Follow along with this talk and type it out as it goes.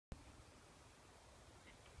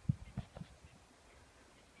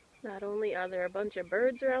Not only are there a bunch of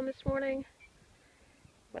birds around this morning,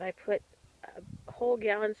 but I put a whole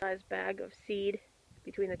gallon-sized bag of seed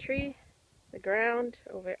between the tree, the ground,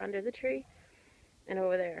 over under the tree, and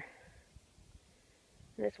over there.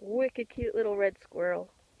 And this wicked cute little red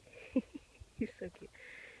squirrel, he's so cute,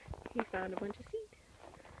 he found a bunch of seed.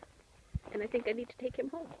 And I think I need to take him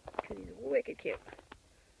home, because he's wicked cute.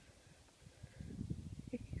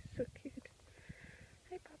 He's so cute.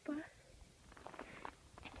 Hi, Papa.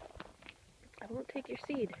 I won't take your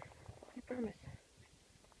seed, I promise.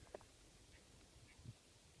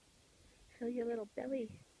 Feel your little belly.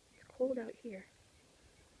 It's cold out here.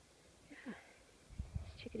 Yeah.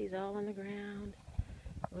 These chickadees all on the ground.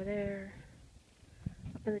 Over there.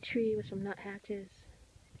 Up in the tree with some nuthatches.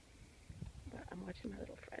 But I'm watching my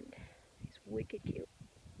little friend. He's wicked cute.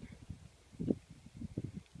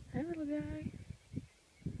 Hi, little guy.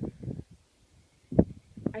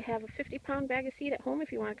 I have a 50-pound bag of seed at home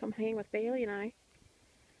if you want to come hang with Bailey and I.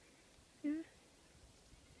 Yeah.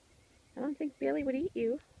 I don't think Bailey would eat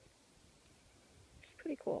you. She's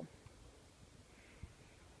pretty cool.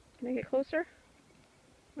 Can I get closer?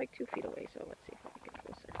 I'm like 2 feet away, so let's see if I can get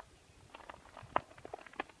closer.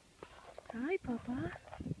 Hi, Papa.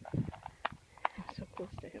 I'm so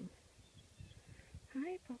close to him.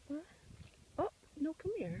 Hi, Papa. Oh, no,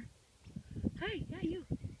 come here. Hi, yeah, you.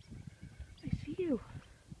 I see you.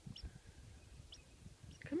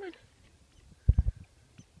 Come on.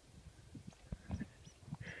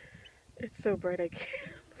 It's so bright I can't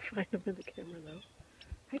find him in the camera, though.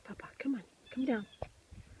 Hi, Papa. Come on. Come down.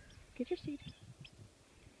 Get your seed.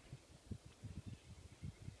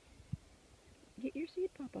 Get your seed,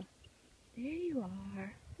 Papa. There you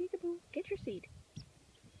are. Peekaboo. Get your seed.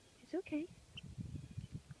 It's okay.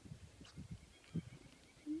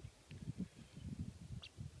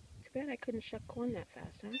 Too bad I couldn't shuck corn that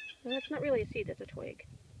fast, huh? Well, that's not really a seed, that's a twig.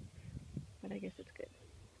 But I guess it's good.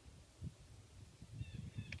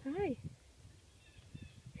 Hi.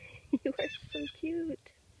 You are so cute.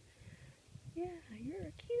 Yeah,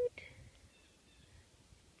 you're cute.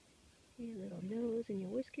 Your little nose and your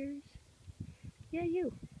whiskers. Yeah,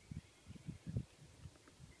 you.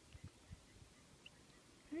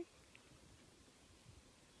 Hi.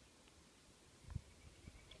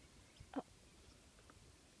 Oh.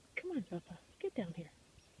 Come on, Papa. Get down here.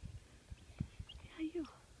 Yeah, you.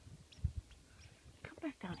 Come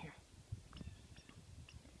back down here.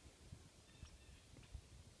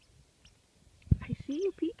 I see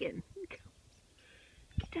you peeking.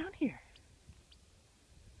 Get down here.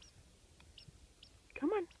 Come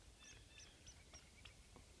on.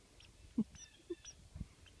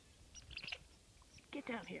 Get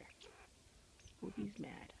down here. Oh, he's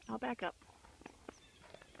mad. I'll back up.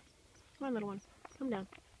 Come on, little one. Come down.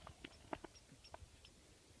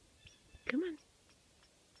 Come on.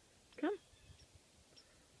 Come.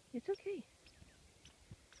 It's okay.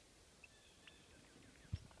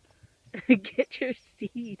 Get your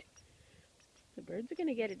seed. The birds are going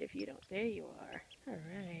to get it if you don't. There you are. All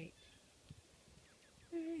right.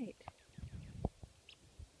 All right.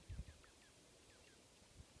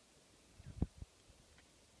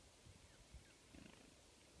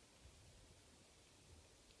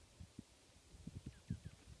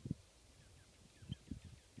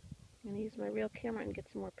 I'm going to use my real camera and get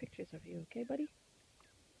some more pictures of you. Okay, buddy?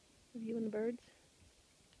 Of you and the birds.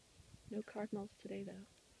 No cardinals today, though.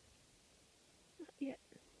 Not yet.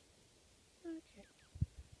 Not yet.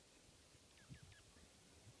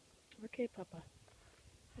 Okay, Papa.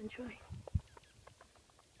 Enjoy.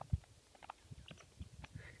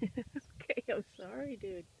 Okay, I'm sorry,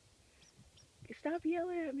 dude. Stop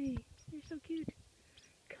yelling at me. You're so cute.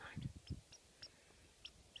 Come on.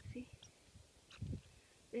 See?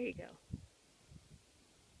 There you go.